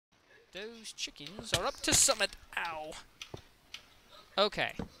Those chickens are up to summit. Ow.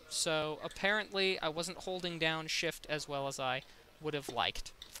 Okay, so apparently I wasn't holding down shift as well as I would have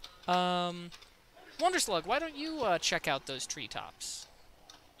liked. Wonderslug, why don't you check out those treetops?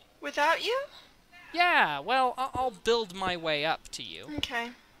 Without you? Yeah, well, I'll build my way up to you. Okay.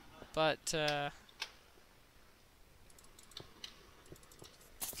 But,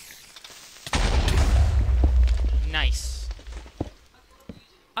 nice.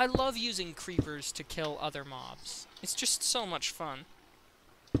 I love using creepers to kill other mobs. It's just so much fun.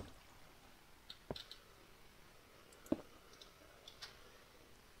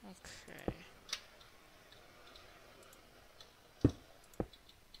 Okay.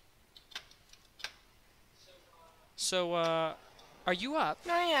 So, are you up?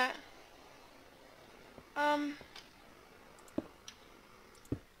 Not yet.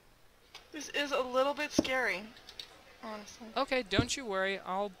 This is a little bit scary, honestly. Okay, don't you worry.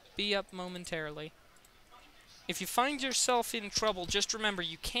 I'll be up momentarily. If you find yourself in trouble, just remember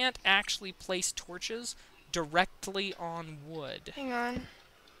you can't actually place torches directly on wood. Hang on.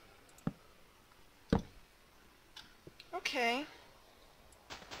 Okay.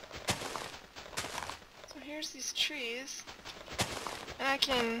 So here's these trees, and I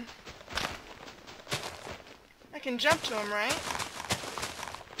can jump to them, right?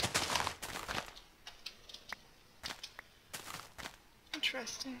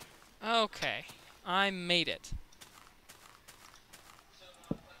 Interesting. Okay, I made it.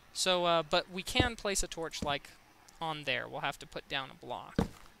 So, but we can place a torch, like, on there. We'll have to put down a block.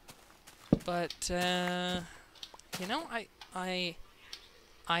 But, you know, I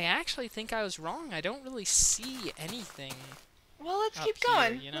actually think I was wrong. I don't really see anything. Well, let's up keep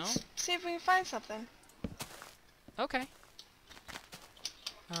going. here, you know? Let's see if we can find something. Okay.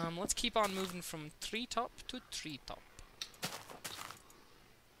 Let's keep on moving from treetop to treetop.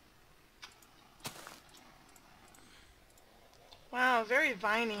 Wow, very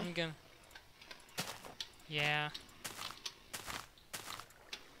viney. I'm gonna... Yeah.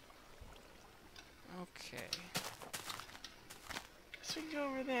 Okay. Guess we can go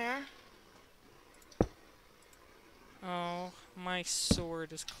over there. Oh, my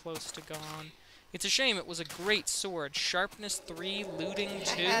sword is close to gone. It's a shame, it was a great sword. Sharpness 3, looting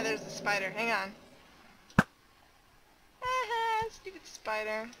 2. Ah, there's the spider. Hang on. Stupid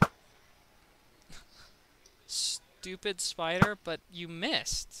spider. Stupid spider, but you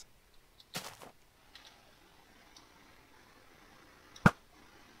missed.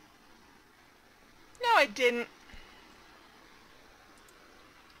 No, I didn't.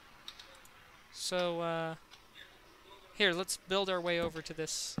 So, here, let's build our way over to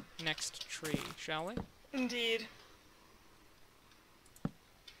this next tree, shall we? Indeed.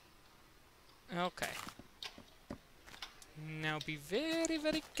 Okay. Now be very,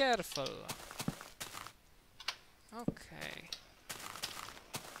 very careful. Okay.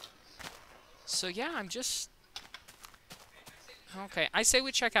 So yeah, I'm just... Okay, I say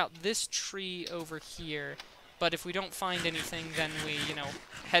we check out this tree over here, but if we don't find anything, then we, you know,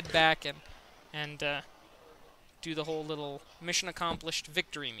 head back and do the whole little mission accomplished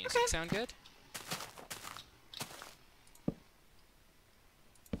victory music. Okay. Sound good?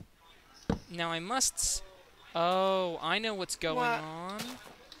 Now I must... Oh, I know what's going on.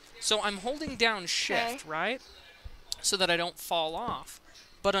 So I'm holding down shift, right? So that I don't fall off.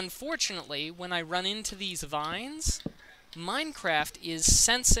 But unfortunately, when I run into these vines, Minecraft is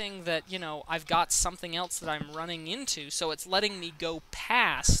sensing that, you know, I've got something else that I'm running into, so it's letting me go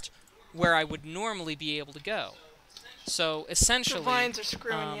past where I would normally be able to go. So essentially... The vines are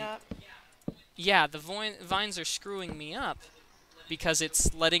screwing you up. Yeah, the vines are screwing me up because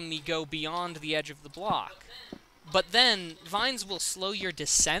it's letting me go beyond the edge of the block. But then, vines will slow your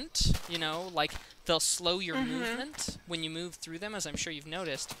descent, you know, like, they'll slow your movement when you move through them, as I'm sure you've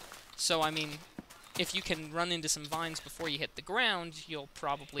noticed. So, I mean, if you can run into some vines before you hit the ground, you'll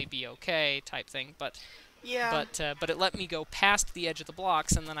probably be okay, type thing. But Yeah. but it let me go past the edge of the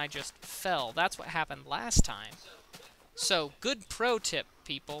blocks, and then I just fell. That's what happened last time. So, good pro tip,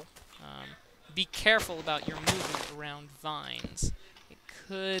 people. Be careful about your movement around vines. It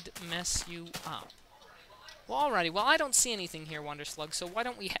could mess you up. Well, alrighty. Well, I don't see anything here, Wonderslug, so why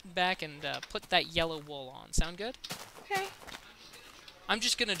don't we head back and put that yellow wool on? Sound good? Okay. I'm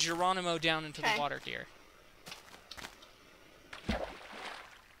just gonna Geronimo down into the water here.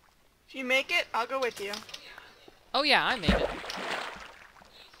 If you make it, I'll go with you. Oh yeah, I made it.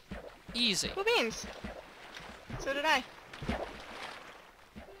 Easy. Cool beans. So did I.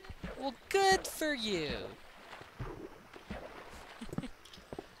 Well, good for you.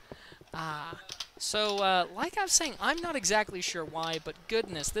 So, like I was saying, I'm not exactly sure why, but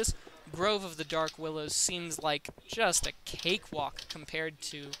goodness, this Grove of the Dark Willows seems like just a cakewalk compared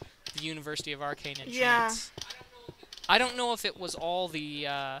to the University of Arcane Enchants. Yeah. I don't know if it was all the,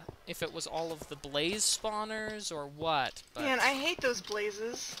 if it was all of the blaze spawners or what, but... Man, I hate those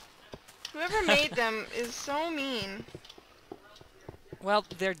blazes. Whoever made them is so mean. Well,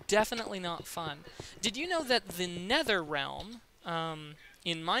 they're definitely not fun. Did you know that the Nether Realm,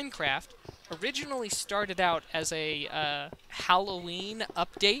 in Minecraft, originally started out as a Halloween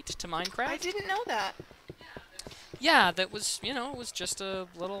update to Minecraft? I didn't know that. Yeah, that was, you know, it was just a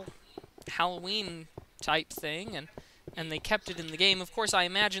little Halloween type thing, and they kept it in the game. Of course, I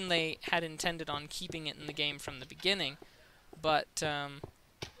imagine they had intended on keeping it in the game from the beginning, but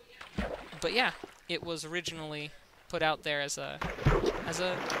yeah, it was originally put out there as a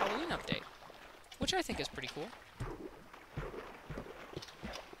Halloween update, which I think is pretty cool.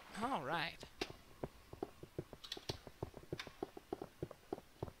 All right.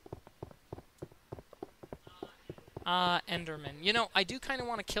 Enderman. You know, I do kind of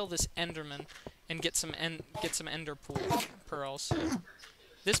want to kill this Enderman and get some Ender pearls.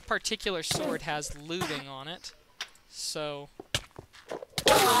 This particular sword has looting on it, so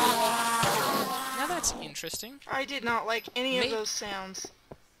now that's interesting. I did not like any of those sounds.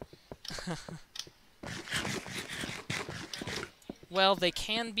 Well, they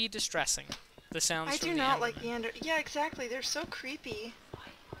can be distressing. The sounds. I do not like the Ender. Yeah, exactly. They're so creepy.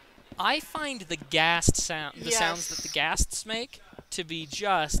 I find the ghast sound, the Yes. sounds that the ghasts make, to be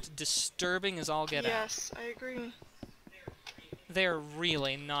just disturbing as all get out. Yes, I agree. They're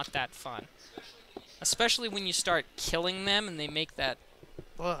really not that fun. Especially when you start killing them and they make that,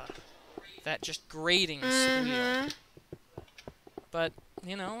 that just grating squeal. But,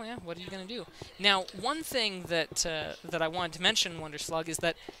 you know, yeah, what are you going to do? Now, one thing that that I wanted to mention, Wonderslug, is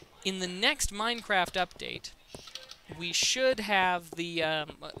that in the next Minecraft update, we should have the,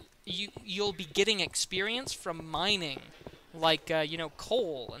 you'll be getting experience from mining, like, you know,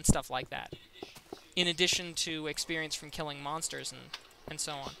 coal and stuff like that, in addition to experience from killing monsters and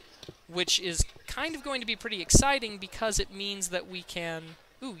so on, which is kind of going to be pretty exciting because it means that we can...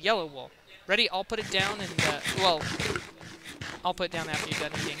 Ooh, yellow wool. Ready? I'll put it down and, well, I'll put it down after you're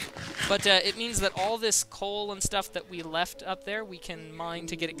done eating. But it means that all this coal and stuff that we left up there, we can mine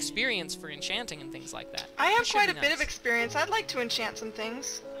to get experience for enchanting and things like that. I have Which should quite a be bit nice. of experience. I'd like to enchant some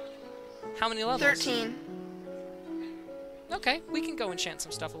things. How many levels? 13. Okay, we can go enchant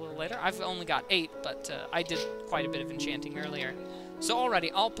some stuff a little later. I've only got 8, but I did quite a bit of enchanting earlier. So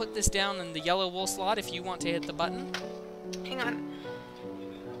alrighty, I'll put this down in the yellow wool slot if you want to hit the button. Hang on.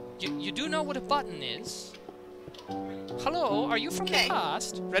 You do know what a button is. Hello, are you from the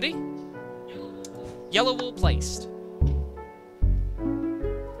past? Ready? Yellow wool placed.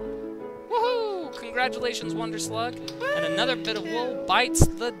 Woohoo! Congratulations, Wonderslug. And another bit of wool bites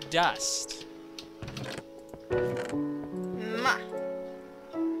the dust.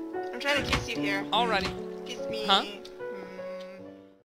 I'm trying to kiss you here. Alrighty. Kiss me. Huh?